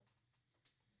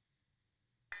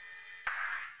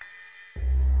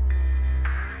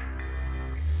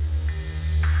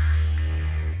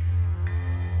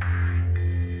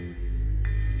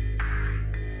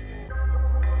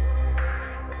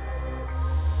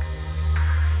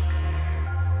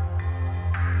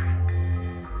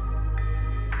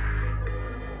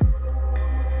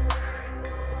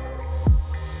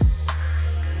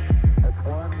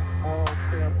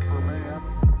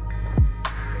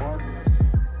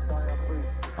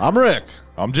I'm Rick.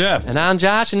 I'm Jeff. And I'm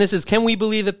Josh, and this is Can We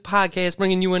Believe It podcast,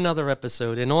 bringing you another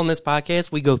episode. And on this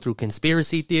podcast, we go through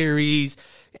conspiracy theories,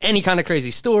 any kind of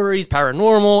crazy stories,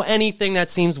 paranormal, anything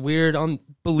that seems weird,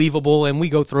 unbelievable, and we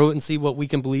go through it and see what we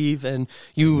can believe, and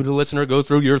you, the listener, go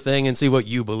through your thing and see what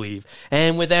you believe.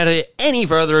 And without any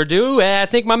further ado, I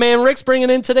think my man Rick's bringing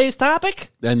in today's topic.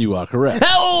 And you are correct.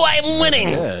 Oh, I'm winning!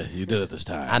 Yeah, you did it this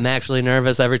time. I'm actually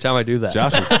nervous every time I do that.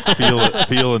 Josh is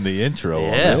feeling the intro.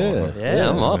 Yeah,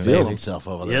 I'm off, feeling baby. himself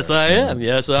over there. Yes, I am.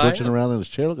 Yes, I am. Switching around in his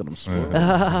chair, look at him swirl.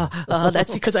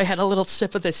 That's because I had a little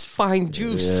sip of this fine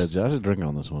juice. Yeah, Josh is drinking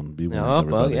on this one. Be warned, Oh, well,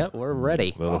 everybody. yeah, we're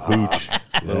ready. Little hooch.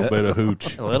 A little bit of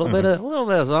hooch. A little bit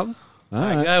of something. All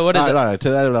right. Okay, what is it? All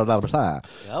right.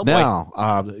 Oh, boy.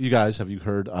 Now, you guys, have you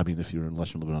heard, I mean,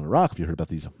 unless you're living on a rock, have you heard about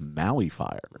these Maui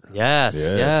fires? Yes,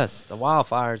 Yeah. yes. The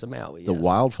wildfires of Maui. The yes.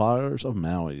 wildfires of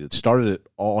Maui. It started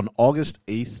on August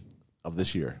 8th of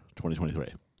this year, 2023.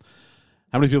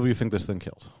 How many people do you think this thing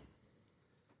killed?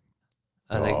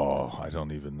 I think, I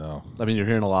don't even know. I mean, you're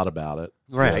hearing a lot about it.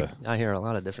 right. yeah. I hear a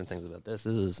lot of different things about this.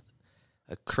 This is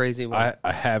a crazy one.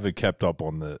 I haven't kept up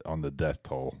on the death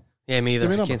toll. Yeah, me either. Give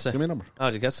me a I number. can't say. Give me a number. Oh,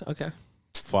 did you guess? Okay.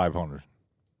 500.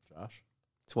 Josh?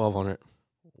 1,200.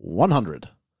 100.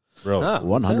 Really? Oh,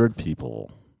 100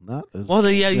 people. That is Well,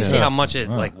 yeah, you see Yeah. how much it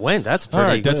went. That's pretty.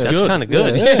 right, that's that's good. kind of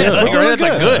good. Yeah, Yeah, yeah, like, we're that's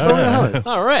like good. We're only 100.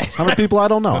 All right. 100 people I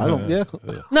don't know. I don't. Yeah.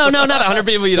 No, not 100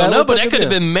 people you don't That know, but would that could have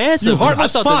be- been massive. You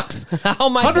heartless I thought the- Oh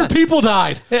my 100 God. people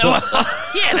died.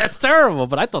 Yeah, that's terrible.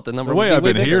 But I thought the number The way would I've be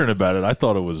way been bigger. hearing about it, I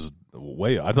thought it was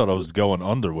I thought I was going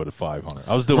under with a 500.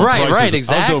 I was doing Right, prices,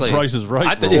 exactly. I was doing prices right.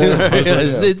 I think bro.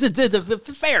 it's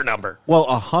a fair number. Well,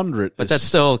 100. But is that's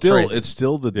still crazy. It's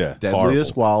still the Yeah,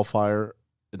 deadliest horrible. wildfire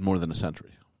in more than a century.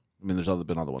 I mean, there's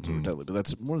been other ones that were deadly, but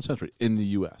that's more than a century in the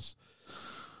U.S.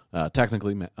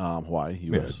 Technically, Hawaii,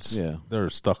 U.S. Yeah, They're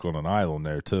stuck on an island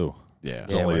there too. yeah. There's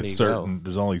Yeah, only where a do you certain.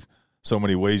 There's only so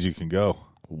many ways you can go.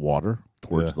 Water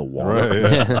towards Yeah. the water.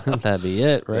 Right, yeah. That'd be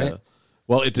it, right? Yeah.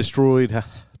 Well, it destroyed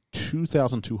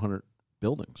 2,200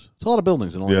 buildings. It's a lot of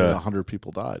buildings, and only Yeah. 100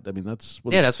 people died. I mean, that's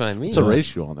what Yeah, that's what I mean. it's a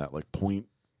ratio on that, like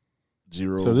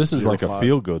 0.0. So this is like a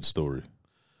feel-good story.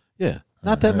 Yeah,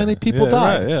 not that many people Yeah,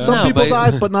 died. right, yeah. Some No, people but-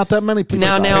 died, but not that many people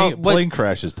Now- died. now- Plane, what- plane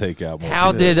crashes take out more. How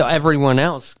people. did everyone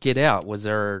else get out? Was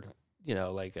there,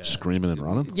 like a Screaming and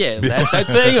running. yeah that type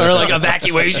thing, or like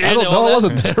evacuation? I don't and all know. I that?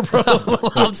 wasn't there,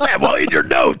 bro. I'm saying, well, in your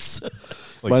notes.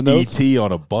 My Like notes? E.T.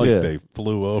 on a bike, Yeah. they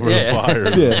flew over Yeah. the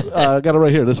fire. Yeah, I got it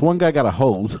right here. This one guy got a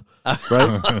hose,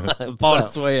 right? Fought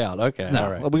its way out. Okay, No,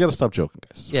 all right. we got to stop joking,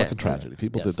 guys. It's a Yeah. fucking tragedy.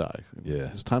 People Yes. did die. Yeah.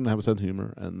 It's time to have a sense of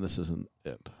humor, and this isn't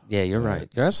it. Yeah, you're right.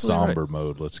 You're absolutely Somber right.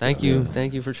 mode. Let's Thank go. you.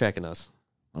 Thank you for checking us.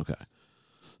 Okay.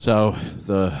 So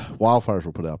the wildfires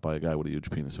were put out by a guy with a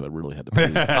huge penis who had really had to pee. Oh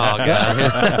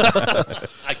God,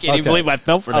 I can't even believe I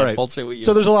fell for that All right. bullshit with you.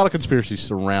 So there's a lot of conspiracies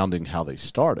surrounding how they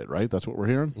started, right? That's what we're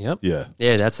hearing. Yep. Yeah.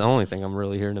 Yeah, that's the only thing I'm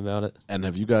really hearing about it. And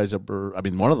have you guys ever, I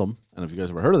mean, one of them, and have you guys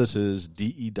ever heard of this, is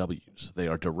DEWs. They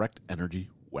are direct energy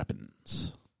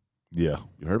weapons. Yeah.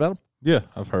 You heard about them? Yeah.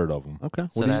 I've heard of them. Okay.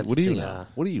 So What do you that's know?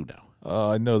 What do you know?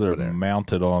 I know they're there.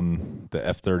 mounted on the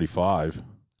F-35.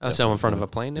 Oh, so in front of a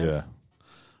plane now? Yeah.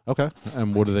 Okay.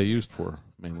 And what are they used for,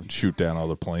 mainly? Shoot down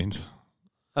other planes.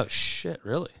 Oh shit,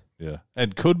 really? Yeah.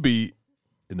 And could be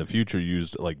in the future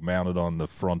used like mounted on the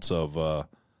fronts of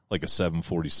like a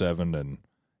 747 and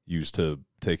used to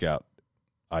take out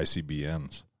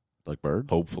ICBMs. Like birds?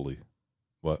 Hopefully.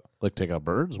 What? Like take out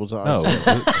birds? What's that? No.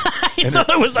 He thought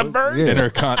it was a bird. Yeah.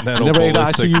 Intercontinental Never ate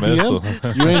ballistic missile.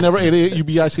 ICUBM? You ain't never ate a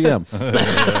UBICM.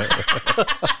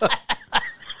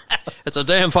 It's a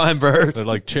damn fine bird. They're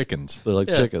like chickens. They're like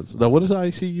Yeah. chickens. Now, what is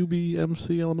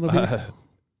ICUBMC element of it?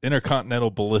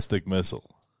 Intercontinental ballistic missile.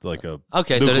 Like a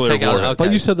Okay, so to nuclear take out. warhead. Okay.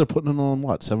 But you said they're putting it on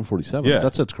what? 747s? Yeah.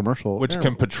 That's its commercial. which air.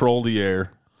 can patrol the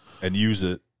air and use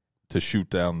it to shoot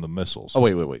down the missiles. Oh,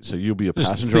 wait. So you'll be a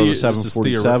Just passenger on a this is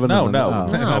 747? No, and then- no. oh.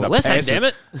 Not No, a listen, passive- damn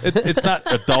it. It's not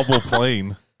a double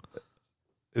plane.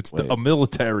 It's Wait. a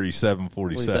military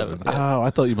 747. 47, yeah. Oh, I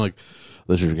thought you meant like,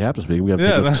 this is your captain speaking. We got to Yeah,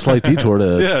 take a no. slight detour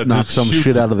to Yeah, knock just some shoot.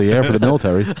 shit out of the air for the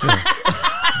military.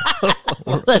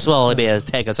 This will only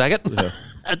take a second.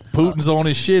 Putin's on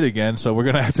his shit again, so we're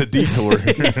gonna have to detour.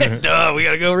 Duh, we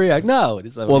gotta go react. No, it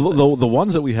is Well, the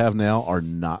ones that we have now are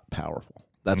not powerful.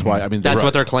 That's why, I mean... that's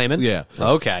what they're claiming. Yeah.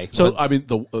 Okay. So, I mean,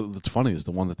 what's funny is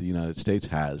the one that the United States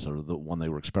has, or the one they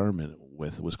were experimenting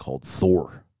with, was called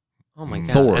Thor. oh my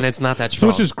god. Thor. And it's not that So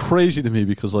strong. which is crazy to me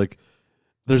because, like,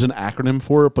 there's an acronym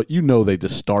for it, but you know they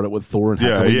just start it with Thor and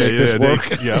how can we make this work?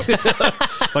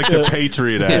 Like the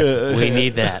Patriot Act. we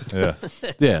need that. Yeah.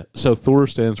 Yeah. So Thor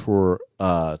stands for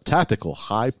Tactical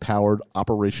High Powered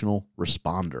Operational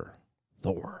Responder.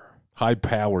 Thor. High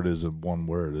powered isn't one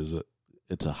word, is it?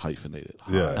 It's a hyphenated.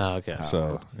 Yeah. Oh, okay.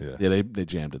 So Yeah, they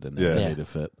jammed it in there. Yeah. They made it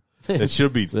fit. it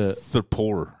should be The- the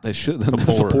poor. They should.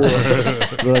 poor.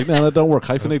 They're like, no, that don't work.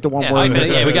 Hyphenate the one Yeah, word.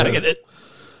 we got to get it.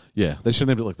 Yeah, they should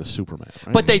name it like the Superman.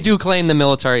 Right? But they do claim the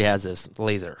military has this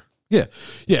laser. Yeah.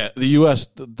 The U.S.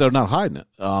 They're not hiding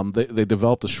it. They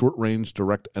developed a short range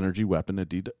direct energy weapon, a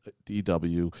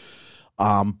DW,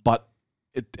 but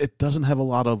it doesn't have a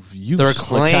lot of use. They're like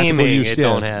tactical claiming use, it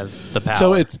don't have the power.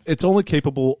 So it's only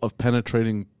capable of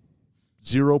penetrating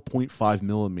 0.5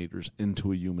 millimeters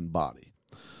into a human body.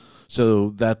 So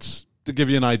that's to give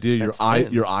you an idea. That's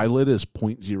thin. Your eyelid is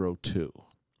 0.02.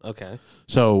 Okay.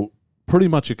 So pretty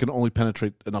much it can only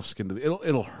penetrate enough skin to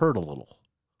it'll hurt a little.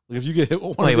 Like if you get hit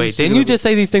with one of Wait, these, didn't you just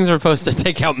say these things are supposed to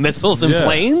take out missiles and Yeah.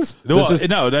 planes? No, This is-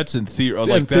 no, that's in theory. in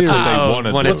Like that's theory. what they Oh,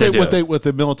 wanted. wanted to do. what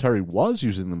the military was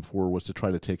using them for was to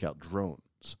try to take out drones.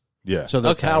 Yeah. So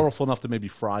they're Okay. powerful enough to maybe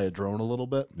fry a drone a little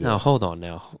bit. No, hold on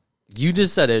now. You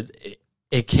just said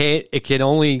it can't. It can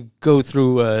only go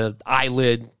through a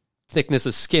eyelid thickness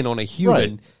of skin on a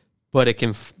human, Right. but it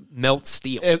can melt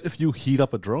steel. If you heat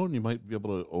up a drone, you might be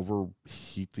able to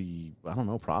overheat the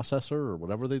processor or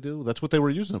whatever they do. That's what they were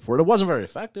using it for. It wasn't very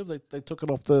effective. They took it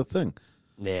off the thing.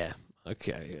 Yeah.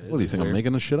 Okay. What do you think? I'm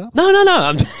making this shit up? No.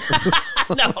 I'm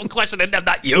no. I'm questioning them,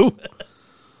 not you.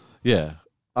 Yeah.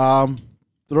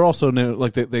 They're also new.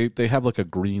 Like they have like a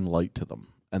green light to them,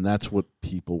 and that's what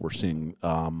people were seeing.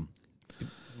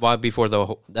 Why before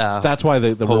the That's why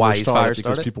the Hawaii's rumor started fire because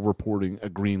started? people reporting a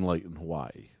green light in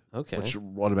Hawaii. okay. Which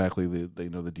automatically they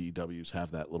know the DEWs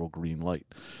have that little green light,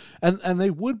 and they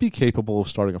would be capable of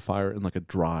starting a fire in like a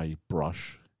dry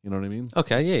brush. You know what I mean?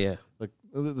 Okay. Yeah. Like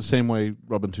the same way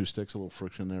rubbing two sticks, a little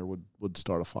friction there would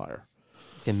start a fire.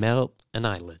 Can melt an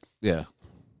eyelid. Yeah.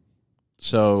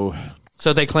 So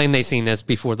So they claim they seen this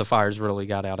before the fires really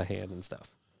got out of hand and stuff.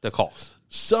 The calls.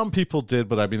 some people did,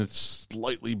 but I mean it's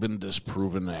slightly been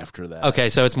disproven after that. Okay,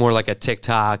 so it's more like a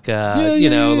TikTok,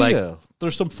 Yeah.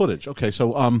 There's some footage. Okay,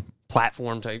 so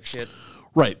platform type shit.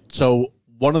 right. So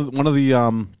one of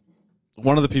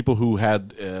the people who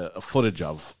had a footage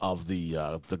of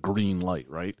the green light,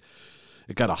 right?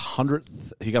 It got 100.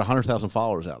 He got 100,000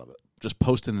 followers out of it. Just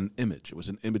posting an image. It was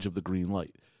an image of the green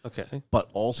light. Okay. But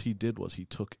all he did was he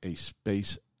took a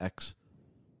SpaceX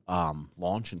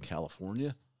launch in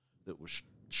California that was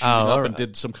shooting up all and right.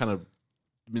 did some kind of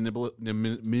Manipulated.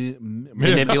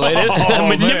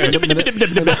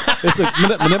 It's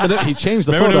like minute. He changed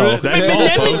the photo. That's all,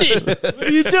 folks. What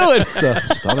are you doing?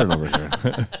 Stuttering over here.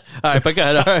 All right, but go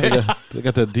ahead. All right. They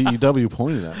got the DEW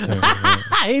pointing at me.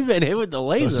 I ain't been hit with the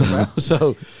laser, bro.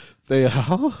 So they,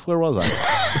 where was I?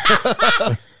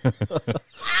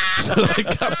 So they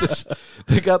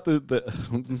got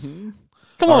the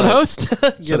Come on, right. host.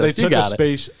 so they took a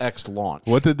SpaceX launch.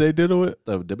 What did they do to it?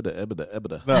 The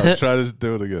No, try to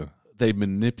do it again. They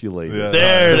manipulated Yeah.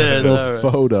 There it is. the All right.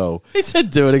 photo He said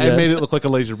do it and again. made it look like a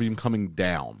laser beam coming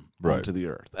down Right. onto the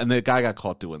Earth. And the guy got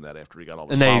caught doing that after he got all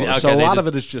the And they- followers. okay, so a they lot just-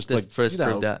 of it is just just like first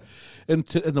proved that. in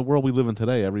the world we live in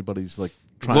today, everybody's like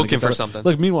trying Looking to get for that- something.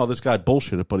 Like meanwhile, this guy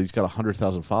bullshitted, but he's got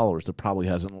 100,000 followers that probably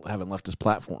haven't left his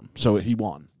platform, so he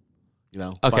won. You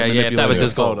know, by Okay, yeah, if that was manipulating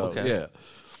his a goal, photo. okay. Yeah.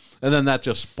 And then that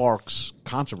just sparks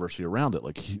controversy around it.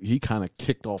 Like he kind of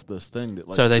kicked off this thing that.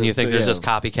 Like, So then you think there's yeah. just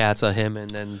copycats of him and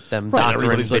then them Right, doctoring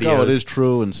everybody's videos. like, oh, it is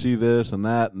true, and see this and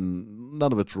that, and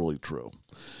none of it's really true.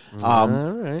 All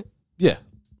right. Yeah.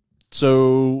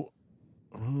 So,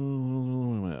 got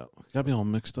me all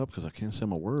mixed up because I can't say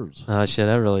my words. Oh, shit,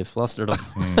 that really flustered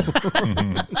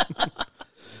him.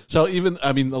 So even,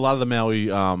 I mean, a lot of the Maui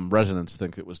residents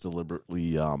think it was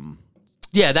deliberately.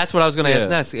 Yeah, that's what I was going to Yeah. ask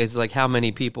next. It's like how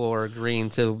many people are agreeing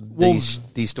to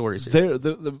these stories.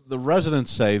 The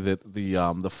residents say that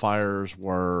the fires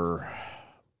were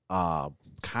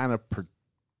kind of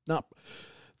not.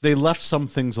 They left some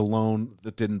things alone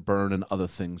that didn't burn, and other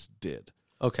things did.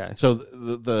 Okay. So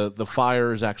the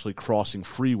fire is actually crossing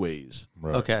freeways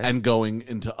Right. Okay. and going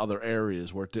into other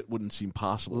areas where it wouldn't seem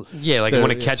possible. Yeah, like you There-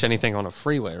 want to catch anything on a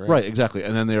freeway, right? Right, exactly.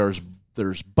 And then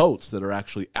there's boats that are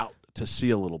actually out to sea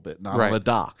a little bit, not Right. on a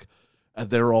dock, and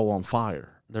they're all on fire.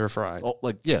 They're fried. Oh,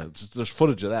 like there's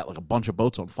footage of that, like a bunch of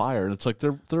boats on fire, and it's like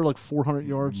they're like 400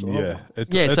 yards. Yeah,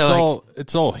 Yeah, it's so,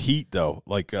 it's all heat though.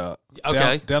 Like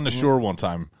Okay. down the shore one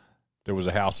time, there was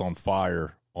a house on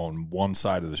fire on one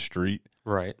side of the street,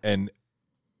 Right. and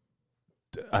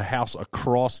a house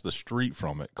across the street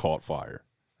from it caught fire,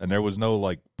 and there was no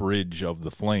like bridge of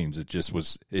the flames. It just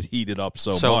was. It heated up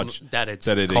so much that it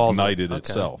ignited Okay.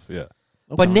 itself. Yeah,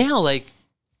 But now, like,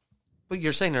 But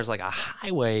you're saying there's like a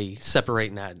highway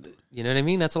separating that. You know what I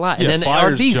mean? That's a lot. Yeah, And then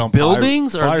fires are these jump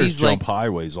buildings or are fires these jump like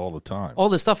highways all the time. all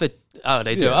the stuff? They do.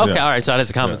 Yeah. Okay, Yeah. all right. So that's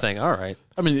a common Yeah. thing. All right.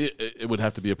 I mean, it would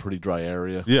have to be a pretty dry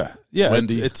area. Yeah,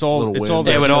 Windy, It's all. little It's wind. all.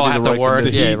 They that- would all have to work.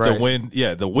 The Yeah, heat, right. the wind.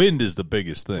 Yeah, the wind is the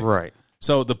biggest thing. Right.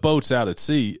 So the boats out at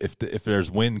sea, if there's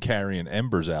wind carrying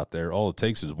embers out there, all it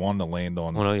takes is one to land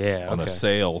on Well, yeah, on a okay.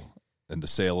 sail, and the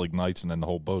sail ignites, and then the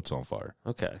whole boat's on fire.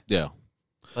 Okay. Yeah.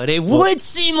 But it would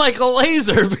seem like a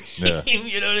laser beam. Yeah.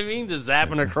 You know what I mean? Just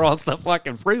zapping across the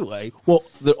fucking freeway. Well,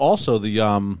 also the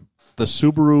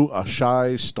Subaru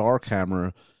Ashai Star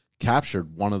camera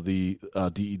captured one of the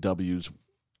DEWs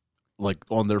like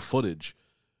on their footage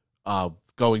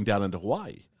going down into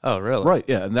Hawaii. Oh, really? Right,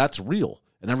 yeah, and that's real.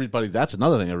 And that's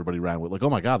another thing everybody ran with. Like, oh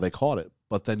my God, they caught it.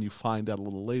 But then you find out a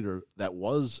little later that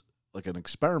was like an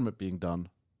experiment being done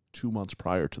 2 months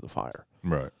prior to the fire.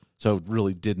 Right. So it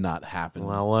really did not happen.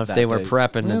 Well, what if that they were day.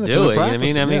 prepping Yeah, to they do could it? have You know what I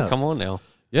mean? practiced, yeah. Come on now.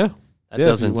 Yeah. That Yeah,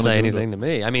 if doesn't you wanna say do anything to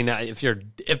me. I mean,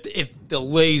 if the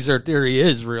laser theory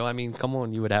is real, I mean, come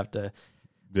on, you would have to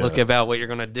look about what you're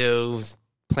going to do,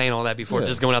 plan all that before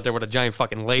just going out there with a giant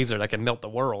fucking laser that can melt the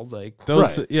world. Like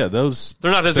Those. Right. Yeah. Those.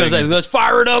 they're not just going to say, things- "Let's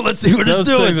fire it up. Let's see what it's Those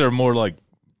doing." things are more like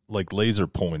laser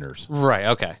pointers. Right.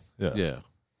 Okay. Yeah. Yeah.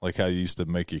 Like how you used to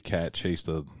make your cat chase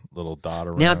the little dot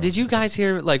around. Now, did you guys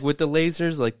hear like with the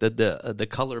lasers, like the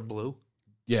color blue?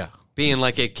 Yeah. Being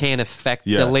like it can't affect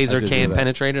Yeah, the I laser did hear can't that.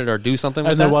 penetrate it or do something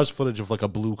with And there that? was footage of like a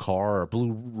blue car or a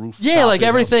blue roof. Yeah, like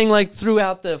everything like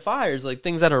throughout the fires, like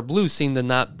things that are blue seem to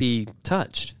not be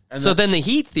touched. So then the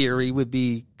heat theory would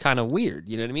be kind of weird.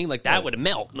 You know what I mean? Like that would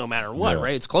melt no matter what, Yeah.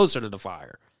 right? It's closer to the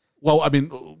fire. Well, I mean,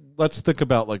 let's think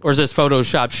about like. Or is this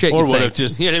Photoshop shit? Or you what think? if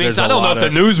just you know what I mean? there's So I a don't know lot if the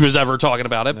of- news was ever talking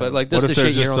about it, but like this What is if the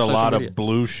shit there's you hear just on a social lot media. of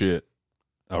blue shit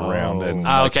around and Oh,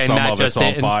 like okay, some not of just it's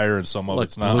on in- fire and some of like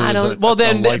it's not? blue. I is don't. a- Well, a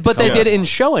then, light but they color. didn't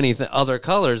show anything other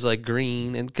colors like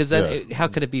green, and because Yeah. how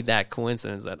could it be that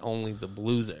coincidence that only the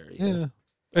blues area? Yeah.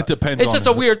 It depends. It's on just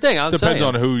a weird thing. I'm Depends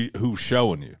saying. on who's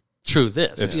showing you. True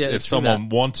this. If Yeah, if true someone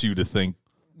wants you to think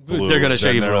blue, They're gonna show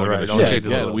then you they're blue, gonna right? show Don't Yeah, shade you the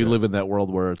blue. again, we live in that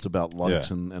world where it's about likes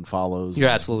Yeah. and follows. You're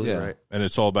absolutely Yeah. right. And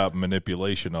it's all about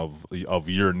manipulation of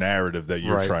your narrative that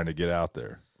you're Right. trying to get out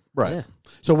there. Right. Yeah.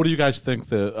 So, what do you guys think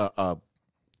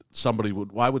somebody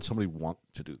would? Why would somebody want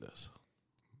to do this?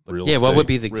 Real Yeah, estate, what would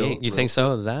be the real- game? You real- think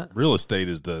so? Is that? real estate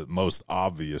is the most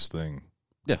obvious thing.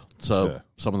 Yeah. So, Yeah.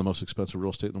 some of the most expensive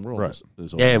real estate in the world Right.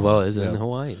 is Yeah, over well, there. is it in Yeah.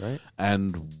 Hawaii, right?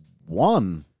 And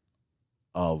one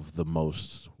of the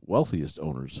most wealthiest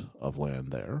owners of land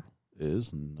there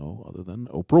is no other than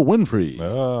Oprah Winfrey.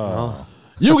 Oh.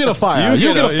 You get a fire.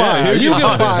 You get a fire. You get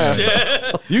a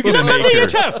fire. You get an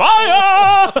acre.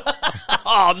 Fire!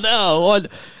 Oh no! All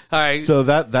right, So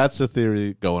that's a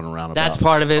theory going around. that's about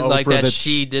part of it. Like Oprah that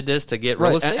she did this to get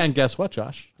real right. estate. And guess what,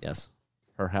 Josh? Yes.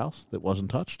 Her house that wasn't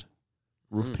touched,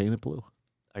 roof painted blue.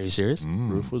 Are you serious?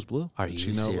 Roof was blue. Are Did you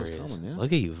she know serious? it was coming? Yeah.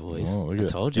 Look at you, boys. Oh, look I at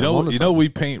told that. you. I'm onto You know, something. we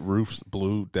paint roofs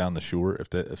blue down the shore.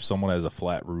 If someone has a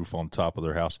flat roof on top of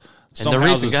their house, And the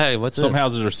reason, guy, what's some this?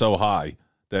 houses are so high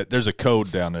that there's a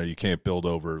code down there you can't build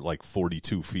over like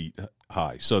 42 feet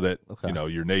high, so that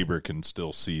your neighbor can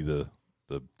still see the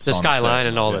sunset. skyline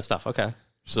and all Yeah. that stuff. Okay.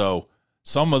 So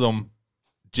some of them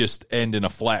just end in a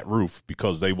flat roof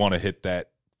because they want to hit that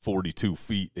 42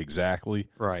 feet exactly.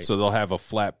 Right. So they'll have a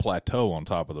flat plateau on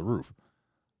top of the roof.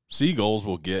 Seagulls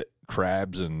will get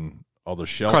crabs and other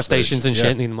shellfish. Crustaceans and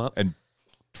shit, eat them up. And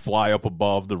fly up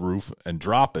above the roof and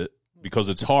drop it because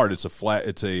it's hard. It's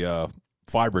a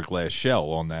fiberglass shell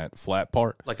on that flat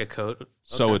part. Like a coat.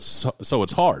 So it's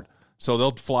hard. So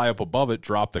they'll fly up above it,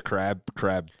 drop the crab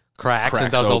Cracks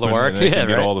and does all the open, work. and they Yeah, can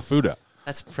get right. all the food out.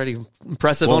 That's pretty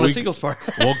impressive Well, on a we- seagull's part.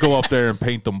 We'll go up there and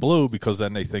paint them blue because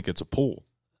then they think it's a pool.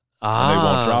 Ah, they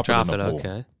won't drop it in the pool.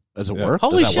 Okay. Does it Yeah. work?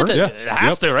 Holy Does that shit! work? That, it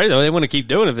has to, right? They want to keep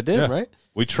doing it if it didn't, Yeah. right?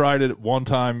 We tried it one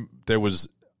time. There was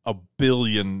a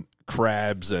billion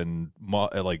crabs and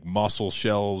like mussel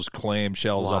shells, clam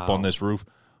shells up Wow. on this roof.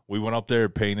 We went up there,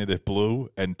 painted it blue,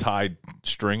 and tied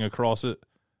string across it.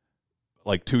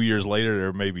 Like 2 years later,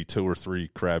 there may be 2 or 3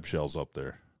 crab shells up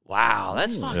there. Wow,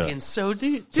 that's fucking so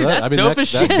dude. So That's dope as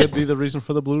that shit. could be the reason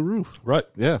for the blue roof. Right.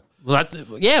 Yeah. Well,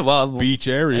 well, Beach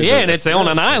areas. yeah, and it's on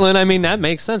an island. I mean, that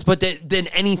makes sense. But did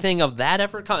anything of that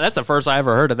ever come? That's the first I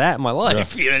ever heard of that in my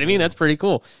life. You know what I mean? That's pretty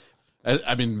cool.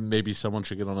 I mean, maybe someone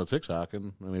should get on a TikTok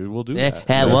and maybe we'll do Yeah. that.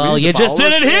 Yeah, Maybe well, you just follow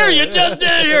did us it here. there. You just did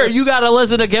it here. You got to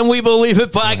listen to Can We Believe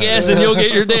It podcast, and you'll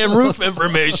get your damn roof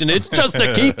information. It's just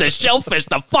to keep the shellfish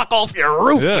the fuck off your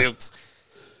roof, Dukes.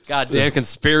 Goddamn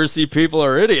conspiracy people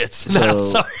are idiots. No, I'm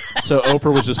sorry. So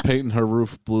Oprah was just painting her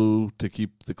roof blue to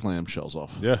keep the clam shells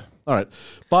off. Yeah. All right.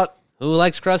 But Who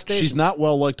likes crustaceans? She's not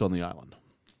well liked on the island.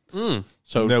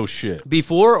 So No shit.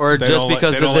 Before or They just don't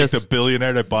because they of don't this? like the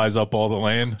billionaire that buys up all the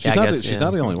land. she's, I not, guess, she's yeah.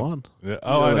 not the only one. Yeah.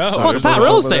 Oh, I know. Like, Well, it's not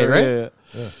real over estate, there. right?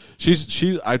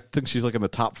 Yeah. I think she's like in the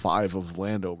top 5 of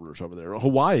landowners over there.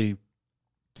 Hawaii,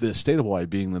 the state of Hawaii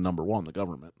being the number 1, the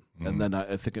government. And then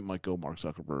I think it might go Mark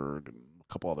Zuckerberg and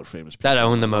a couple other famous people. That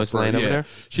own the most land over there?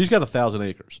 She's got 1,000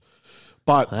 acres.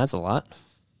 But That's a lot.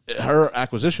 her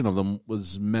acquisition of them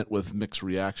was met with mixed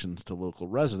reactions to local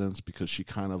residents because she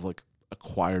kind of like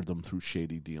acquired them through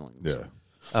shady dealings. Yeah.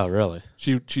 Oh, really?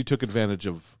 She took advantage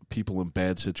of people in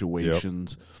bad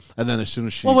situations. And then as soon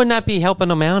as she... Well, wouldn't that be helping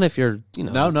them out if you're, you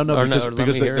know... No, or because, let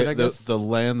because me hear it, I guess? the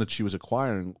land that she was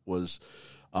acquiring was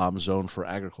zoned for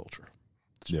agriculture.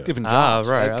 Yeah. Giving Ah, jobs.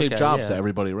 right, That gave okay, jobs yeah. to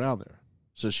everybody around there.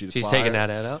 So She's taking that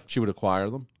out. She would acquire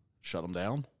them, shut them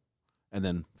down, and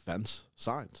then fence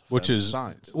signs. Which Fence is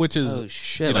signs. Oh,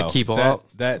 shit. you Like know, keep that, all...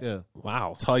 that Yeah.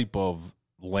 Wow. type of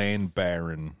land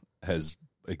baron has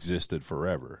existed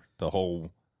forever. The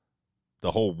whole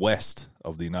west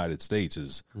of the United States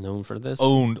is Known for this?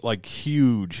 owned like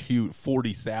huge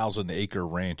 40,000 acre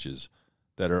ranches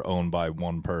that are owned by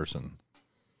one person.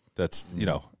 That's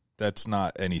that's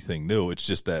not anything new. It's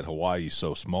just that Hawaii's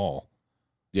so small.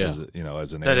 Yeah.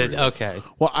 As an That area. it, okay.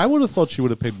 Well, I would have thought she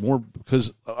would have paid more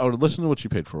because I would listen to what she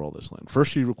paid for all this land.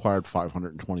 First, she required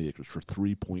 520 acres for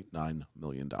 $3.9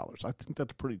 million. I think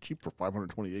that's pretty cheap for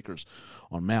 520 acres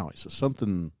on Maui. So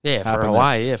something Yeah, for happened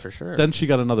Hawaii, there. yeah, for sure. Then she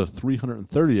got another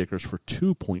 330 acres for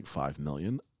 $2.5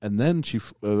 million, and then she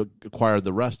acquired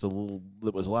the rest, a little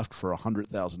that was left, for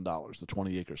 $100,000. The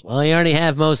 20 acres left. Well, you already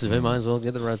have most of it. Might as well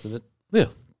get the rest of it. Yeah.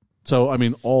 So I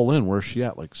mean, all in, where's she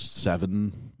at? Like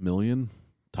 $7 million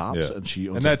tops, Yeah. and she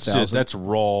owns And that's 1,000. that's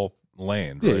raw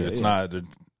land, right? Yeah, It's yeah. not. It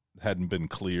hadn't been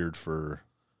cleared for.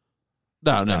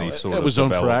 No, any it sort of was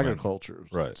zoned for development. agriculture,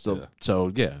 Right, So, yeah.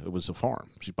 so yeah, it was a farm.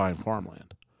 She's buying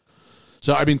farmland.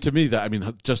 So, I mean, to me,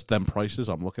 just them prices.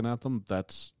 I'm looking at them.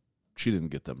 She didn't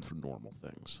get them through normal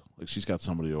things. Like she's got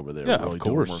somebody over there. Yeah, really of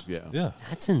course. doing work. Yeah.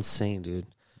 That's insane, dude.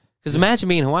 Because imagine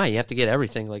being in Hawaii, you have to get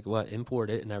everything, like import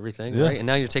it and everything, Yeah. right? And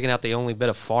now you're taking out the only bit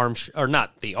of farm, or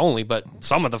not the only, but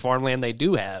some of the farmland they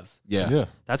do have. Yeah.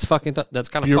 That's fucking. That's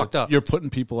kind of You're, fucked up. You're putting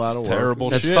people out of work.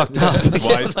 Terrible That's shit. fucked up.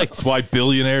 That's why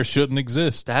billionaires shouldn't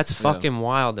exist. That's fucking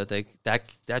wild.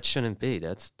 That shouldn't be.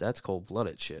 That's cold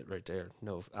blooded shit right there.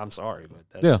 No, I'm sorry,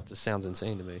 but that just sounds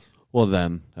insane to me. Well,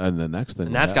 then, and the next thing,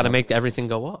 And that's got to make everything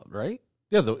go up, right?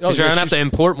 yeah. Because you're gonna have to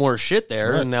import more shit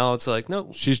there, Right. and now it's like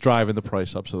no. She's driving the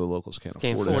price up so the locals can't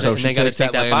afford it. afford So it, and she they gotta takes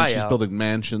take that land and she's buyout. building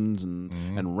mansions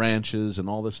and ranches and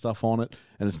all this stuff on it.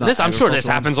 And it's not. I'm sure this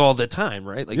agricultural. happens all the time,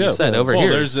 right? Like you said over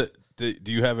here.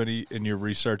 Do you have any in your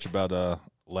research about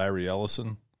Larry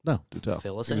Ellison? No, do tell.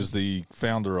 Fill us He in. was the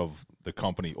founder of the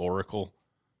company Oracle,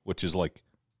 which is like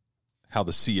how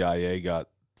the CIA got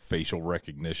facial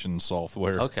recognition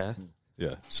software. Okay.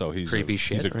 Yeah, so he's Creepy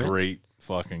shit, He's a right? great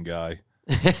fucking guy.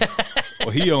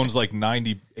 Well, he owns like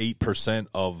 98%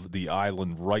 of the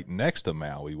island right next to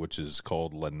Maui, which is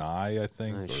called Lanai, I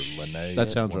think, or Lanai.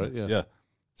 That sounds right, yeah. Yeah.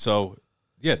 So,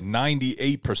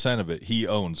 98% of it he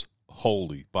owns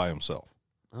wholly by himself.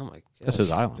 Oh my god. That's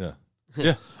his island. Yeah.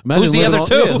 Yeah. Imagine Who's the living other on-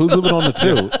 two? Yeah, who's living on the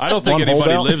two? I don't think One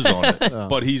anybody holdout? lives on it,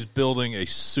 but he's building a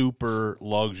super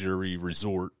luxury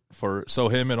resort so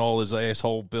him and all his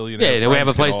asshole billionaire Yeah, then we have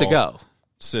a friends place can to all go.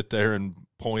 sit there and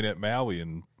point at Maui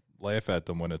and laugh at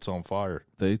them when it's on fire.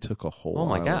 They took a whole. Oh,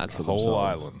 my island God. for The whole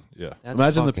themselves. island. Yeah. That's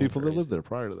Imagine the fucking people that crazy. lived there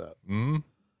prior to that. Mm-hmm.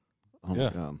 Oh Yeah. my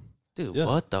god. Dude, Yeah.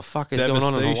 what the fuck is going on in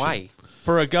Devastation. Hawaii?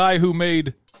 For a guy who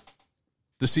made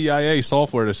the CIA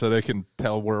software so they can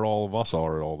tell where all of us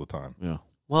are all the time. Yeah.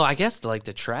 Well, I guess like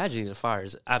the tragedy of the fire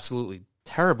is absolutely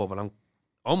terrible, but I'm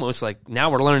almost like now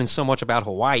we're learning so much about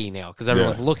Hawaii now because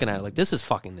everyone's looking at it like this is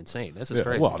fucking insane. This is Yeah,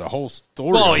 crazy. well, the whole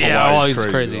story. Well, of yeah, Hawaii Hawaii's is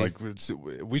crazy.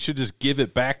 Like, we should just give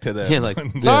it back to them. Yeah, like,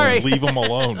 and sorry. leave them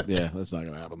alone. Yeah, that's not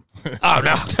gonna happen.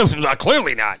 Oh no,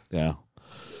 clearly not. Yeah.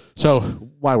 So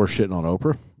while we're shitting on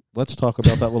Oprah, let's talk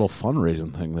about that little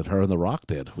fundraising thing that her and The Rock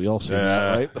did. We all seen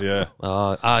that, right? Yeah.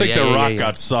 I I think The Rock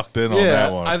got sucked in on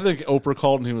that one. I think Oprah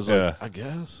called and he was Yeah. like, I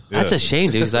guess. That's a shame,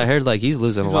 dude. Because I heard like he's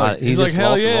losing a lot. He's He like, just hell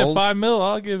lost yeah, roles. $5 million.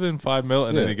 I'll give him $5 million.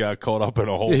 And then he got caught up in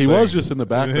a whole Yeah, he thing. was just in the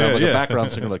background, Yeah, like yeah. a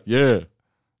background singer, like, yeah.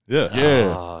 Yeah.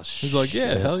 Oh, He's like,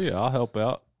 yeah, hell yeah, I'll help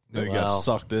out. Then he got Wow.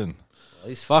 sucked in.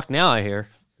 he's fucked now. I hear.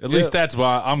 At least that's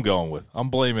why I'm going with. I'm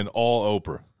blaming all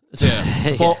Oprah.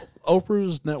 Yeah. Well,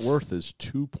 Oprah's net worth is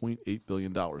 $2.8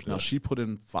 billion. Now, she put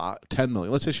in $10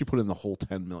 million. Let's say she put in the whole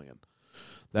 $10 million.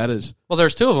 That is, Well,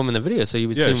 there's two of them in the video, so you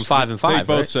would assume 5 and 5. They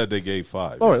both right? said they gave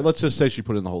 5. all right, let's just say she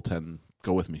put in the whole 10.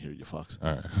 Go with me here, you fucks.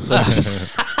 All right.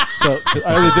 So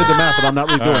I already did the math, but I'm not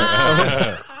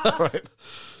redoing it. All right.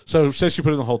 So say she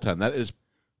put in the whole 10. That is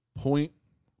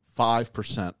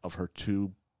 0.5% of her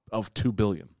 $2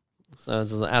 billion. So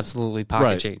it's absolutely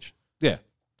pocket change. Yeah.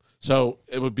 So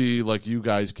it would be like you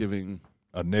guys giving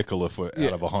a nickel out of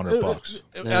 $100.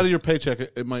 Out of your paycheck,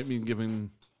 it might mean giving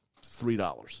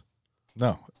 $3.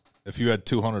 No, if you had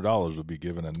 $200, would be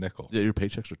given a nickel. Yeah, your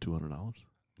paychecks are $200.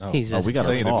 No, we got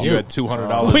saying talk. if you had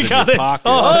 $200 We in your gotta pocket,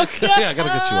 talk. Yeah, I got to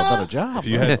get you a better job. if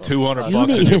you had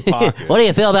 $200 in your pocket, What do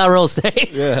you feel about real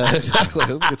estate? Yeah, exactly.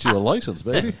 Let's get you a license,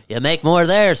 baby. You make more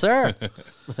there, sir.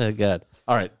 Good.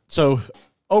 All right. So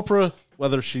Oprah,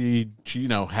 whether she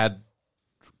had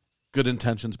good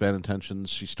intentions, bad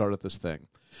intentions, she started this thing,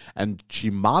 and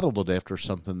she modeled it after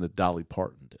something that Dolly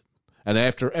Parton did. And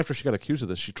after she got accused of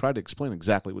this, she tried to explain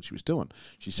exactly what she was doing.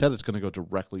 She said it's going to go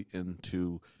directly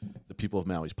into the people of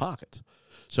Maui's pockets.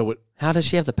 So How does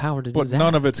she have the power to do but that?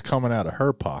 none of it's coming out of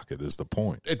her pocket is the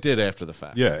point. it did after the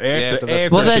fact. Yeah, after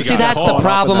Well, she see, got that's caught the up in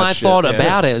problem that I shit, thought yeah.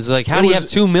 about it. Is like, how do you have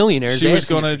two millionaires? She was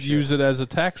asking going to you for use shit? it as a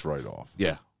tax write-off.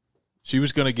 Yeah. She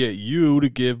was going to get you to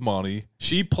give money.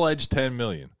 She pledged $10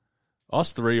 million.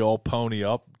 Us three all pony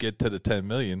up, get to the $10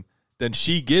 million. Then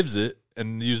she gives it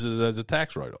and uses it as a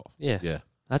tax write-off. Yeah. Yeah.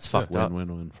 That's fucked up.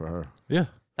 Win-win for her. Yeah.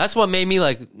 That's what made me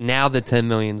like, now the 10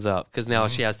 million's up. Because now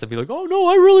she has to be like, oh, no,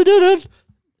 I really didn't.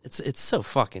 It's so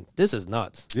fucking, this is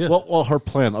nuts. Yeah. Well, her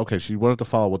plan, okay, she wanted to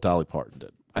follow what Dolly Parton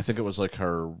did. I think it was like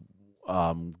her,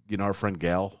 our friend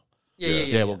Gail.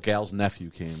 Yeah. Well, Gal's nephew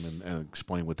came and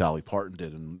explained what Dolly Parton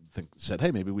did and said,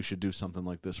 hey, maybe we should do something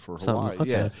like this for Hawaii. Okay.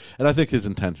 Yeah. And I think his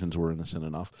intentions were innocent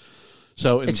enough.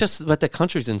 So It's just that the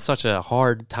country's in such a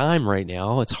hard time right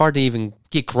now. It's hard to even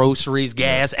get groceries,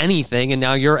 gas, anything. And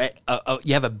now you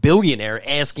have a billionaire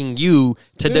asking you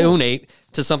to donate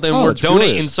to something. We're it's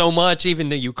donating furious. so much, even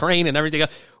to Ukraine and everything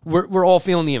else. We're all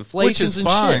feeling the inflation, Which is and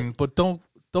fine, shit. but don't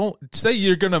say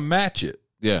you're going to match it.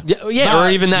 yeah. Yeah, or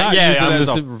even that. Not Yeah, use it I'm as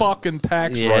just- a fucking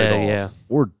tax yeah, write-off. yeah.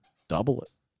 Or double it.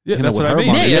 Yeah, You know, that's with what I her mean.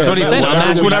 money. Yeah, that's what he's saying. I'll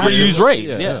match whatever you you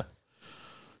raise. Yeah.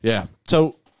 Yeah.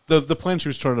 So the plan she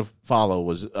was trying to follow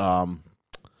was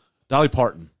Dolly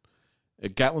Parton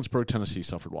at Gatlinburg, Tennessee,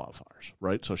 suffered wildfires,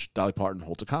 right? So Dolly Parton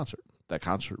holds a concert. That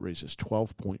concert raises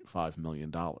 $12.5 million.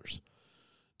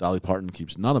 Dolly Parton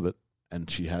keeps none of it, and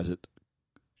she has it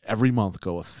every month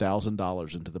go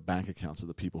 $1,000 into the bank accounts of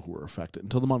the people who were affected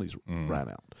until the money's ran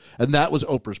out. And that was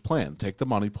Oprah's plan. Take the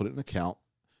money, put it in an account.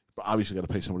 Obviously, got to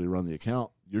pay somebody to run the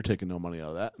account. You're taking no money out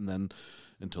of that, and then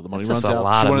until the money That's runs just a out,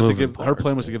 lot she of wanted to moving give. Her parts.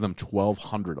 plan was to give them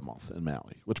 $1,200 a month in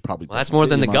Maui, which probably That's more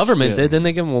than the much. government Yeah. did. Didn't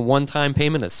they give them a one-time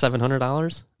payment of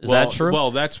 $700? Is that true? Well,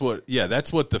 that's what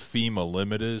the FEMA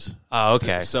limit is. Oh,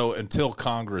 okay. So until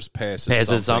Congress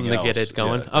passes something to else, get it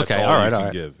going? yeah, that's Okay, all all right, you all can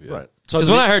right. give, yeah. Right. So Because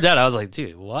when I heard that, I was like,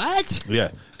 dude, what? Yeah,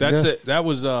 that's it. That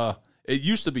was it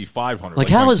used to be 500. Like,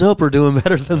 how is Oprah doing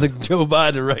better than the Joe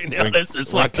Biden right now? This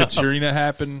is when fucked up. Katrina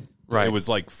happened? Right. It was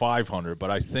like 500,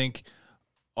 but I think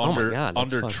Oh my under God, that's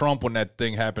under fucked. Trump when that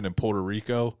thing happened in Puerto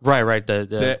Rico, Right.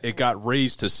 that it got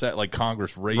raised to set like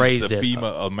Congress raised the it.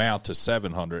 FEMA amount to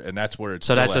 700, and that's where it's.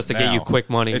 So that's still just at to get now. you quick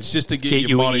money. It's just to get get you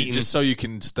you money, eating. just so you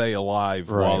can stay alive.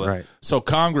 Right. So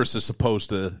Congress is supposed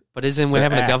to. But isn't to we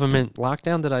having a act. government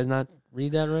lockdown? Did I not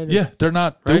read that right? Yeah, they're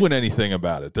not Right? doing anything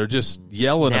about it. They're just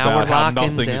yelling Now about we're how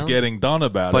locking nothing's down? getting done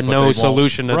about But it. no they won't-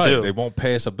 solution to right, do. They won't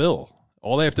pass a bill.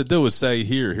 All they have to do is say,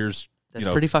 here's That's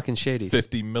pretty fucking shady.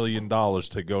 $50 million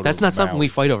to go. That's to not something Maui. we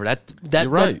fight over. That You're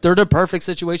right. they're the perfect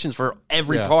situations for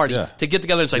every Yeah. party Yeah. to get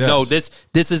together and say, Yes.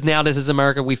 no, this is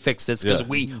America. We fix this because Yeah.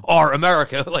 we are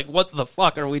America. Like, what the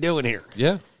fuck are we doing here?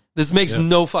 Yeah. This makes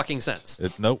no fucking sense.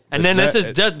 Nope. And then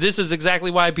It- this is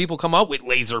exactly why people come up with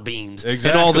laser beams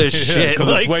exactly. and all this Yeah, shit. 'cause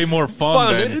Like, it's way more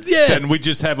fun than we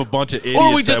just have a bunch of idiots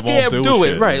or we just that won't can't do do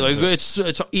shit. it right. Like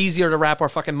it's easier to wrap our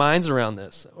fucking minds around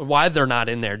this. Why they're not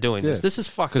in there doing this? Yeah. This is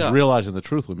fucked Because up. realizing the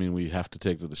truth would mean we have to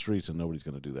take to the streets, and nobody's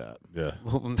going to do that. Yeah.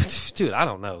 Dude, I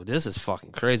don't know. This is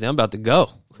fucking crazy. I'm about to go.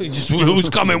 Who's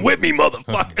coming with me,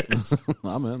 motherfuckers?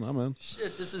 I'm in.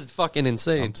 Shit, this is fucking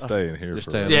insane. I'm staying here. You're For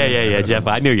staying Yeah, Jeff.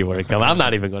 I knew you weren't coming. I'm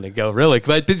not even going to go, really.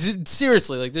 But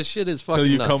seriously, like this shit is fucking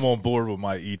Until you nuts. come on board with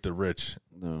my Eat the Rich.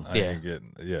 No. I Yeah. ain't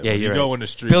getting. Yeah, Yeah, when you're you go right. in the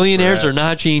streets. Billionaires for are that,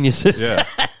 not geniuses. Yeah.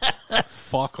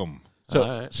 Fuck them.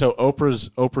 So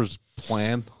Oprah's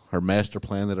plan, her master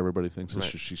plan that everybody thinks is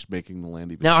she's making the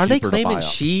land even Now, are they cheaper to claiming buy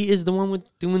up. she is the one with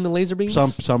doing the laser beams?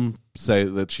 Some say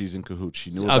that she's in cahoots.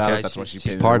 She knew about Okay, it. That's why she she's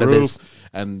painted part the of roof, this.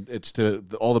 and it's to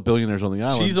all the billionaires on the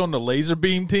island. She's on the laser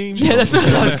beam team. Yeah, that's what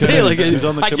I was saying. Like, She's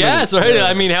on the I committee. guess, right?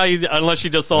 I mean, unless she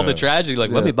just saw the tragedy,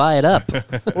 like, let me buy it up.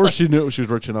 or she knew she was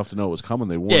rich enough to know it was coming.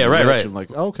 They warned Yeah, her right, rich right. and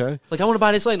like, okay, Like, I want to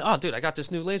buy this land. Oh, dude, I got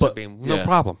this new laser beam. No yeah.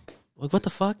 problem. Like, what the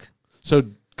fuck? So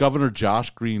Governor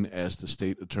Josh Green asked the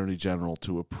state attorney general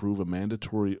to approve a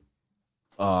mandatory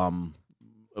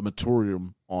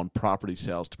moratorium on property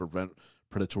sales to prevent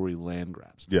predatory land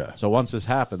grabs. Yeah. So once this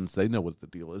happens, they know what the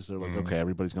deal is. They're like, okay,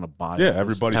 everybody's going to buy. Yeah, this.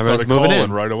 everybody Everyone's started moving calling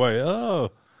in. right away.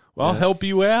 Oh, well, I'll help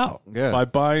you out by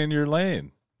buying your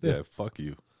land. Yeah. Yeah, fuck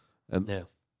you. And Yeah.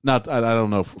 not, I don't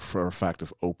know for a fact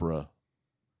if Oprah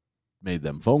made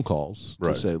them phone calls to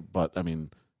Right. say, but I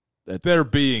mean, They're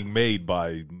being made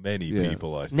by many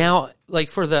people, I think. Now, like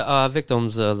for the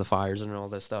victims of the fires and all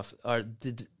this stuff,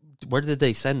 where did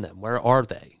they send them? Where are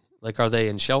they? Like, are they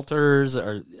in shelters?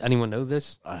 Or anyone know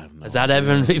this? I have no Has that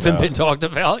idea. even been talked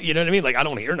about? You know what I mean? Like, I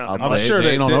don't hear nothing. I'm sure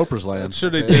they ain't on did- Oprah's land. I'm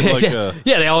sure they did like a...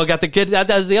 Yeah, they all got the kid.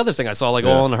 That's the other thing I saw. Like,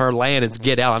 all on her land, it's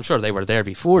get out. I'm sure they were there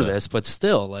before this, but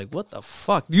still, like, what the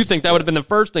fuck? You think that would have been the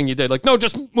first thing you did? Like, no,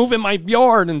 just move in my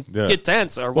yard and get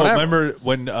tents or Well, whatever. remember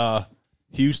when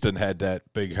Houston had that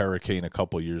big hurricane a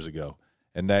couple years ago,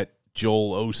 and that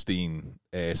Joel Osteen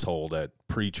asshole, that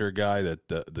preacher guy,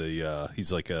 that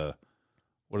he's like a...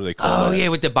 What do they call Oh, that? yeah,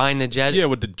 with the buying the jet. Yeah,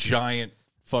 with the giant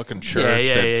fucking church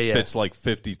that fits like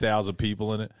 50,000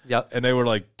 people in it. Yep. And they were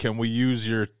like, can we use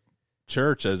your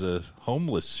church as a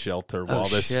homeless shelter while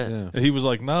this... shit. Yeah. And he was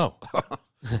like, no.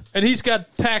 And he's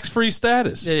got tax-free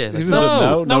status. Yeah, He was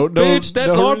No, like, no, bitch,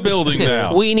 that's no. our building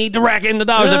now. We need to rack in the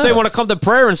dollars if they want to come to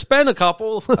prayer and spend a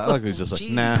couple. I like he's just like,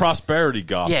 nah. Prosperity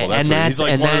gospel. Yeah, that's and what, he's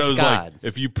like and one of that's those God. like,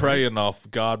 if you pray enough,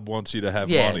 God wants you to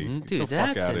have Yeah, money. Get dude, the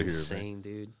fuck that's out of here, man. insane,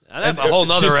 dude. That's And, a whole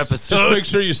nother just- episode. Just make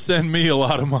sure you send me a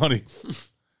lot of money.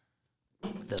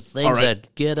 The things All right.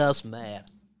 that get us mad.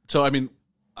 So, I mean,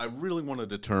 I really want to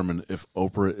determine if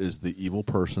Oprah is the evil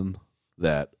person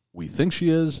that we think she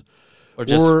is, Or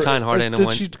just kind-hearted and did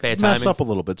went she bad mess timing. up a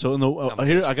little bit. So,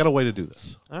 here I got a way to do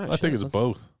this. All right, I think it's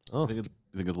both. You think it's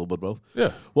a little bit of both?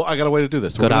 Yeah. Well, I got a way to do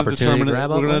this. Good We're gonna opportunity to determine- grab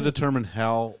We're up going on to it? determine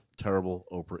how terrible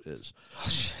Oprah is.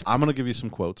 I'm going to give you some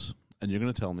quotes, and you're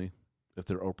going to tell me if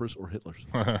they're Oprah's or Hitler's.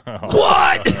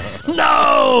 What?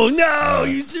 No. Are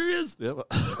you serious? Yeah, but-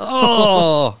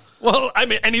 Oh. Well, I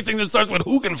mean, anything that starts with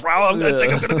Hugenfrau, I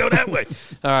think I'm going to go that way.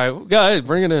 All right, guys,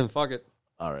 bring it in. Fuck it.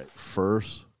 All right.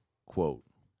 First quote.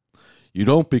 You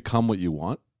don't become what you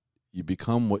want. You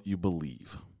become what you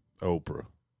believe. Oprah.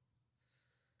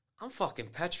 I'm fucking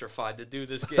petrified to do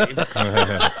this game. like,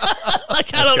 I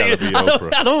gotta be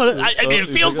Oprah. don't want to. I mean, it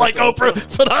feels like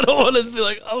Oprah, but I don't want to be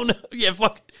like, oh no, yeah,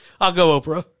 fuck. I'll go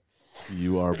Oprah.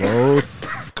 You are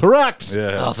both correct.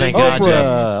 Yeah. Oh, thank Oprah. God,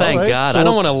 Jeff. Thank All right, God. so- I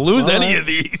don't want to lose all any right. of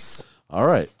these. All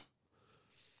right.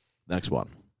 Next one.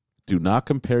 Do not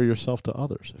compare yourself to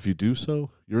others. If you do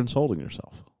so, you're insulting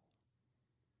yourself.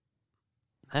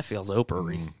 That feels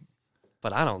Oprah-y.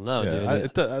 But I don't know,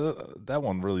 dude. That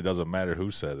one really doesn't matter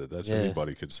who said it. That's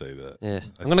anybody could say that. Yeah.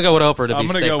 I'm going to go with Oprah to be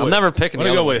safe. I'm never picking I'm the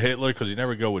gonna other go one. with Hitler because you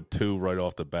never go with two right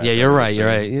off the bat. Yeah, you're right. You're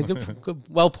right. You're good,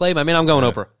 well played. I mean, I'm going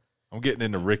Oprah. I'm getting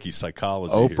into Ricky's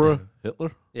psychology. Oprah, here.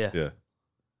 Hitler, Yeah. Yeah.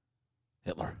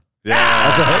 Hitler.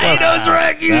 Yeah. He knows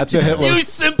right. That's a Hitler. You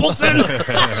simpleton.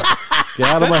 Get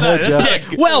out of my head,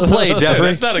 Jeff. Yeah, well played, Jeffrey.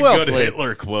 That's not a Well good played.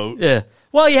 Hitler quote. Yeah.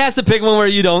 Well, he has to pick one where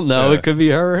you don't know. Yeah. It could be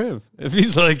her or him. If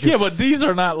he's like, Yeah, but these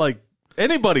are not like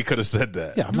anybody could have said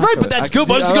that. Yeah, I'm not right, gonna- but that's I- good.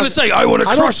 But I'm just I going to don't- say, I want to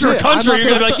I don't crush your care. I'm country. not You're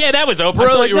going to be gonna- like, yeah, that was Oprah. I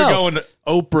thought Like, you were no. going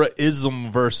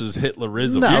Oprah-ism versus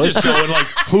Hitlerism. No, You're just it's- going like,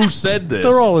 who said this?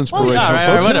 They're all inspirational all right,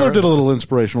 quotes. whatever. Hitler did a little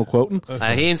inspirational quoting.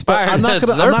 He inspired I'm not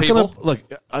gonna. other I'm not people. gonna. Look,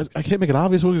 I can't make it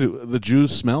obvious. What do we do? The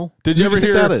Jews smell. Did you Who do ever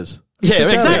think hear- that is? Yeah,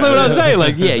 That exactly is- what I'm saying.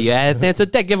 Like, yeah, that's a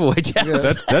dead giveaway,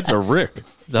 Jeff. That's a Rick.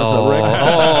 Oh,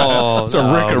 Rick. It's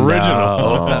a Rick original.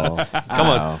 Oh, Come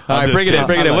on. All right, just bring it in. kidding.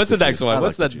 Bring it I in. like What's the the next Jews. one? I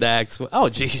What's like the the next one? Oh,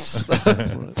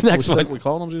 jeez. Next we one. we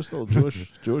calling them Jews still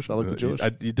Jewish. I like the Jewish.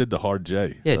 You did the hard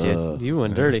J. Yeah, Jed, you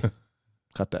went dirty.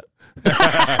 Cut that.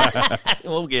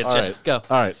 We'll get All you. right. Go.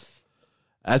 All right.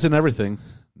 As in everything,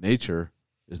 nature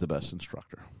is the best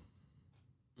instructor.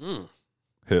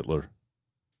 Hitler.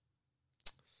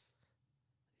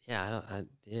 Yeah,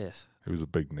 yes. He was a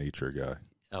big nature guy.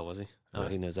 Oh, was he? Oh,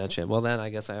 he knows that shit. Well, then I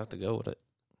guess I have to go with it.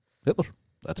 Hitler.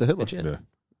 That's a Hitler. Jed, Yeah.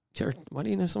 Jared, why do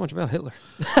you know so much about Hitler?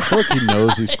 I feel like he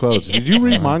knows these quotes. Did you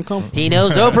read Mein Kampf? He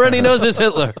knows Oprah and he knows his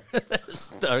Hitler. It's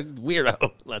a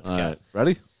weirdo. Let's All go. right.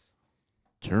 Ready?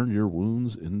 Turn your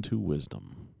wounds into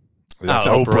wisdom. That's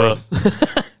Oh, Oprah.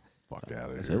 Fuck out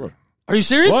of That's here. Hitler. Are you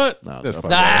serious? What? No, That's it's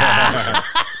fucking-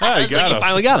 Ah, Ah, you it's like got he us.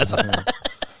 finally got us.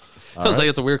 I was like,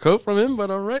 it's a weird quote from him,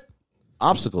 but all right.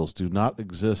 Obstacles do not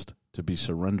exist to be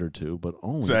surrendered to, but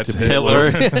only That's to be.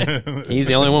 Hitler. He's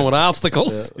the only one with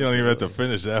obstacles. You don't even have to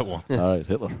finish that one. All right,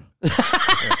 Hitler.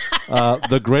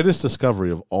 The greatest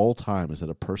discovery of all time is that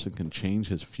a person can change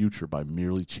his future by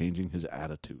merely changing his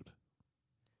attitude.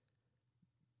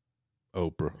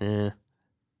 Oprah. Yeah.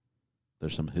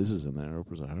 There's some hisses in there.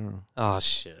 Oprah's a her. Oh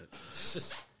shit. It's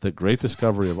just... The great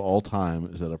discovery of all time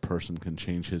is that a person can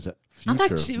change his I'm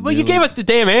future. not, well, you gave us the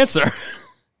damn answer,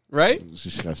 right? You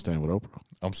just got to stand with Oprah.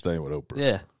 I'm staying with Oprah.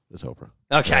 Yeah. It's Oprah.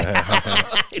 Okay.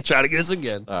 Try to get us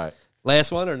again. All right.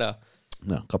 Last one or no?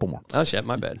 No, a couple more. Oh shit,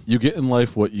 my bad. You get in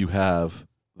life what you have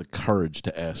the courage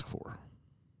to ask for.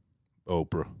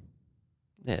 Oprah.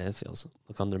 Yeah, it feels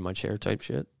look under my chair type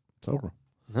shit. It's Oprah.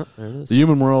 No, there it is. The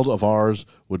human world of ours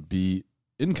would be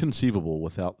inconceivable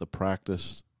without the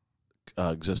practice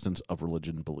existence of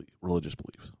religious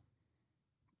beliefs.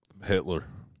 Hitler.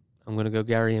 I'm gonna go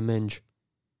Gary and Minge.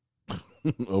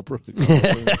 Oprah.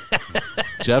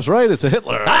 Jeff's right. It's a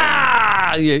Hitler.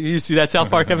 Ah! You see that South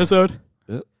Park episode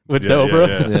with the Yeah,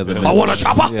 Oprah? yeah. I want a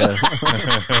chopper. Yeah.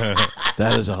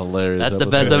 That is a hilarious. That's the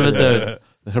best episode.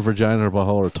 Her vagina and her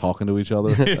butthole are talking to each other.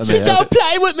 And She don't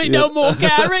play with me no more,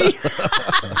 Gary.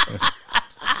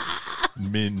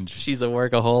 Minge. She's a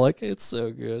workaholic. It's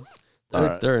so good.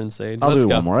 They're insane. I'll Let's do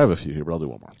go. one more. I have a few here, but I'll do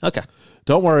one more. Okay.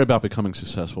 Don't worry about becoming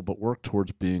successful, but work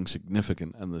towards being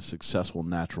significant, and the success will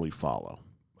naturally follow.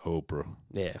 Oprah.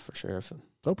 Yeah, for sure. It's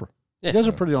Oprah. Yeah. You guys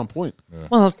are pretty on point.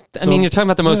 Well, I mean, you're talking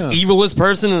about the most yeah. evilest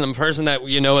person and the person that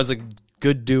you know is a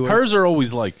good doer. Hers are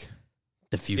always like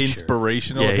the future.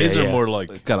 inspirational. Yeah, His yeah, are yeah. more like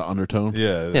It's got an undertone.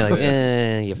 yeah. Yeah,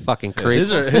 like, you fucking creep.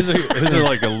 His are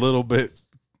like a little bit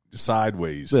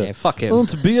sideways. Yeah, fuck him.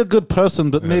 Don't be a good person,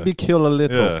 but maybe kill a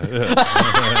little. Yeah.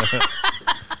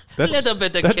 That's, Little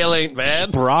bit of that's kill ain't bad.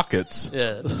 Sprockets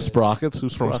Yeah. Sprockets?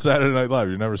 Who's from Sprockets? Saturday Night Live.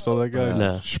 You never saw that guy?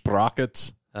 No.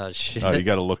 Sprockets. Oh, shit. Oh, you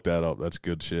got to look that up. That's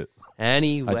good shit.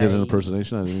 Anyway. I did an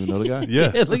impersonation. I didn't even know the guy.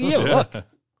 Yeah. Yeah, look at you. Look.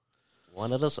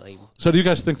 One of the same. So do you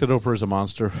guys think that Oprah is a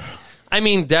monster? I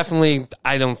mean, definitely,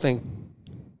 I don't think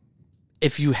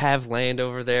if you have land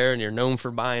over there and you're known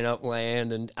for buying up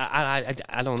land, and I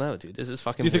don't know, dude. This is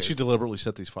fucking Do you think weird. she deliberately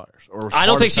set these fires? Or was I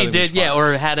don't part think of she setting did, these yeah,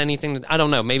 fires? or had anything. I don't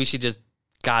know. Maybe she just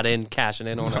got in, cashing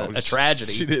in on a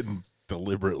tragedy. She didn't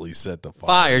deliberately set the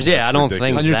Fires, yeah, I don't think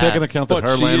And you're that. taking account that But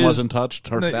her she land is- wasn't touched,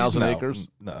 her No, 1,000 no, acres?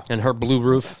 No. And her blue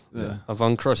roof Yeah. of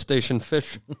uncrustacean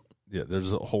fish. Yeah,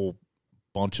 there's a whole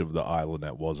bunch of the island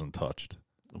that wasn't touched.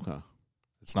 Okay.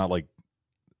 It's not like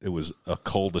it was a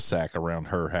cul-de-sac around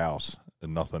her house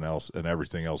and nothing else, and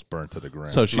everything else burnt to the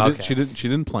ground. So she Okay.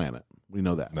 didn't plan it. We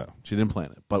know that. No. She didn't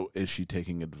plan it. But is she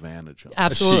taking advantage of it?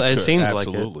 Absolutely. She It could, seems like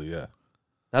it. absolutely, yeah.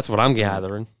 That's what I'm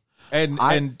gathering.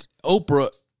 And Oprah,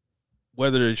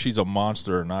 whether she's a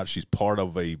monster or not, she's part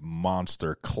of a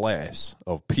monster class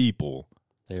of people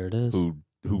There it is. who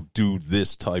do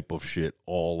this type of shit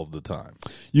all of the time,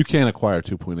 You can't acquire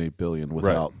 $2.8 billion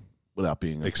without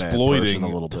being a bad person exploiting a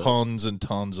little bit. tons and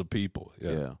tons of people.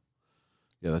 Yeah.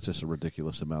 Yeah, that's just a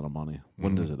ridiculous amount of money.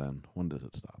 When Mm-hmm. does it end? When does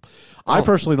it stop? I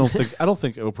personally don't think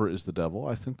Oprah is the devil.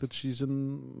 I think that she's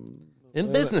in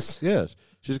business. Yes,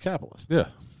 she's a capitalist. Yeah.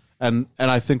 And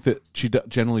I think that she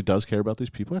generally does care about these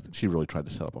people. I think she really tried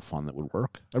to set up a fund that would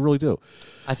work. I really do.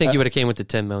 I think you would have came with the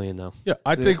 $10 million, though. Yeah,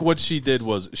 I think what she did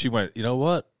was she went, you know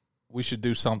what? We should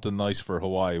do something nice for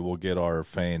Hawaii. We'll get our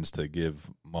fans to give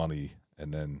money,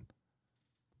 and then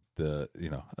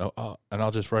and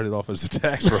I'll just write it off as a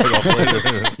tax write-off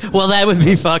later. Well, that would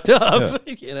be fucked up,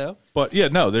 you know. But yeah,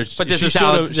 no, there's. But this she is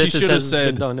how should've- this she should have has been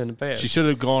said done in the past. she should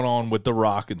have gone on with The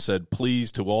Rock and said,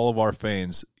 please, to all of our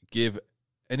fans, give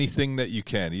anything that you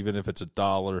can, even if it's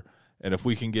 $1, and if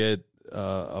we can get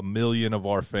 1 million of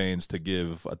our fans to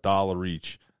give $1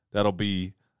 each, that'll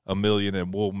be $1 million,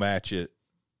 and we'll match it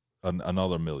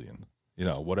another $1 million. You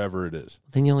know, whatever it is.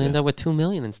 Then you'll end up with $2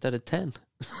 million instead of 10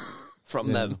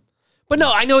 from them. But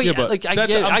no, I know. Yeah, Yeah, but like I that's-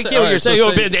 get I'm what saying- you're all right, saying.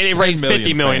 so Oh, say they 10 raised million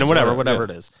 50 million or fans, whatever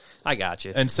yeah. it is. I got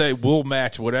you. And say, we'll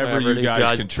match whatever Whatever you you guys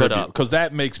guys put contribute. up. Because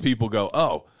that makes people go,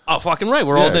 oh. Oh, fucking right.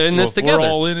 We're all in this together. We're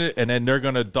all in it, and then they're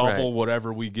going to double Right.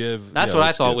 whatever we give. That's Yeah, what I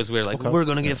that's thought good. was weird. Like, we're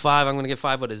going to get 5. I'm going to get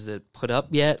 5. But is it put up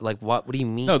yet? Like, what? What do you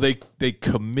mean? No, they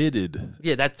committed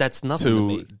Yeah, that's nothing to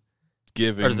me.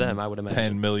 giving Or them, I would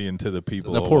imagine. $10 million to the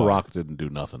people. Now, of poor Hawaii. Rock didn't do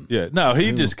nothing. Yeah, no,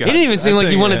 he just got. He didn't even seem I like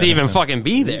he think- wanted to even fucking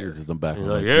be there. This is the back.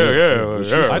 Like,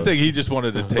 yeah. I think he just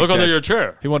wanted to take. Look under that- your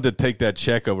chair. He wanted to take that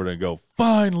check over there and go.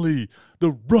 Finally,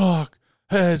 The Rock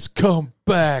has come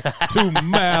back to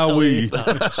Maui.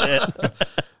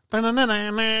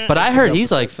 But I heard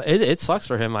he's like, it sucks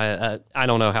for him. I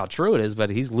don't know how true it is, but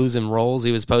he's losing roles.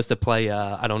 He was supposed to play,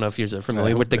 I don't know if you're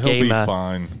familiar with the He'll game. be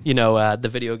fine. You know, the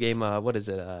video game, what is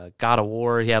it? God of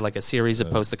War. He had like a series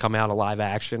supposed to come out of live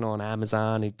action on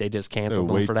Amazon. They just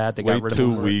canceled him for that. They got rid of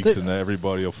him. 2 weeks and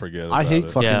everybody will forget about it. I hate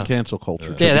fucking cancel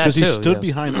culture, too, Yeah, that because he too, stood yeah.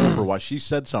 behind Oprah while she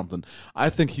said something. I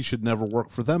think he should never work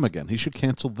for them again. He should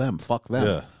cancel them. Fuck them.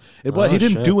 Yeah. He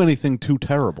didn't do anything too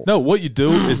terrible. No, what you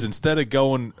do is instead of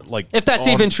going like, If that's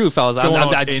even true, fellas,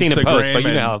 I've seen a Instagram post, but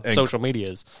you know how and social media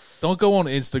is. don't go on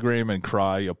Instagram and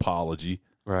cry apology.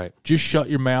 Right. Just shut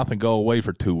your mouth and go away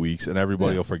for 2 weeks, and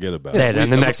everybody will forget about Yeah, it.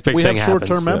 and the next big we thing have happens.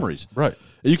 short-term memories. Right.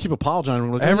 You keep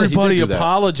apologizing. We're like, Everybody yeah, he did do that.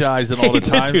 apologizing all the He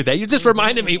did time. do that. You just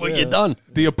reminded me what you done.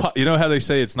 You know how they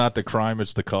say it's not the crime,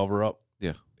 it's the cover up?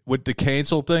 Yeah. With the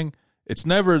cancel thing, it's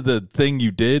never the thing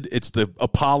you did, it's the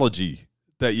apology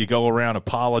that you go around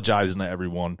apologizing to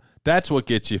everyone. That's what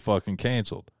gets you fucking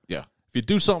canceled. Yeah. If you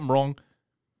do something wrong,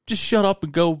 just shut up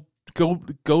and go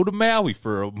to Maui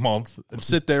for a month and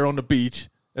sit there on the beach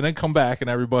and then come back and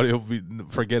everybody will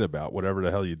forget about whatever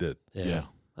the hell you did. Yeah.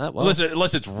 Well,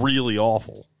 Unless it's really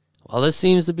awful. well, this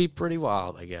seems to be pretty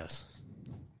wild, I guess.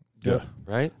 Yeah.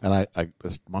 Right? And I,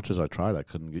 as much as I tried, I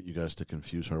couldn't get you guys to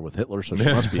confuse her with Hitler, so she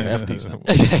must be half decent.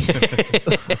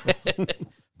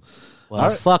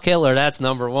 Well, fuck Hitler. That's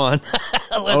number one.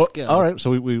 Let's go. All right,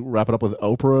 so we wrap it up with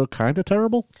Oprah kind of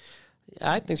terrible?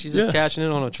 I think she's just cashing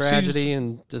in on a tragedy She's-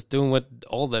 and just doing what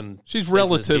all them. She's business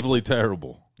relatively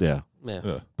terrible. Yeah. people-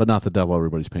 Yeah. Yeah. But not the devil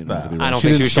everybody's painting her to be. I don't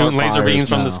She think she didn't was shooting start laser fires, beams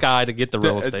from no. the sky to get the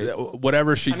real estate.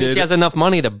 Whatever she I mean, did. she has enough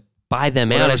money to buy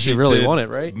them out whatever if she really did, wanted,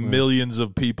 right? Millions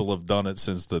of people have done it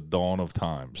since the dawn of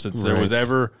time. Since there Right. was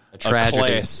ever a tragedy.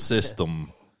 class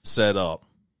system set up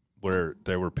where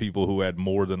there were people who had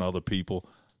more than other people,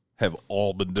 have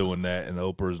all been doing that, and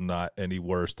Oprah's not any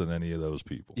worse than any of those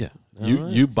people. Yeah.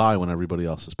 You buy when everybody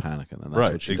else is panicking. And that's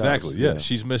Right, what she exactly. does. Yeah.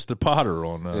 She's Mr. Potter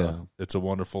on It's a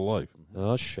Wonderful Life.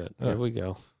 Oh, shit. Here we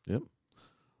go. Yep.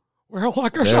 Well, I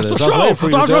guess There it that's the is. I was waiting show. for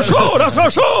you to That's do our it. show. That's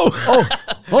our show.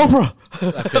 Oprah!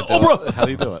 Oprah. How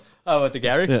do you do it? Oh, with the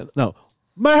Gary? Yeah. No.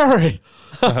 Mary!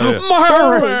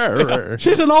 Mary.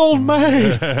 She's an old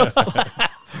maid!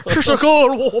 She's a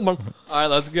good woman. All right,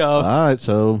 let's go. All right,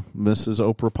 so Mrs.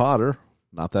 Oprah Potter.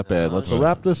 Not that bad. Let's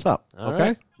wrap this up. All Okay?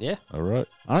 right. Yeah. All right.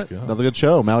 All right. Another good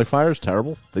show. Maui Fire's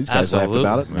terrible. These guys laughed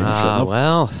about it. Maybe shouldn't have.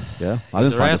 Well, Yeah. I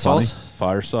didn't find it funny. assholes.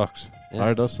 Fire sucks. Yeah.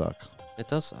 Fire does suck. It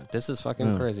does suck. This is fucking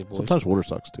Yeah. crazy, boys. Sometimes water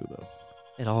sucks too, though.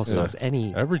 It all sucks.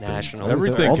 Any Everything. national.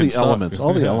 Everything all can the suck. elements.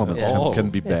 All the elements Yeah. can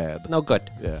be bad. No good.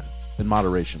 Yeah. In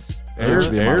moderation. Air's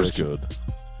Should be in moderation.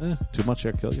 good. Too much,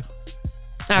 yeah, kill you.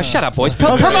 Shut up, boys.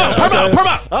 Promote.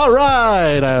 All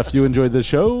right. If you enjoyed this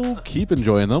show, keep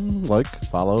enjoying them. Like,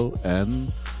 follow,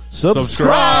 and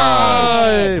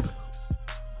subscribe.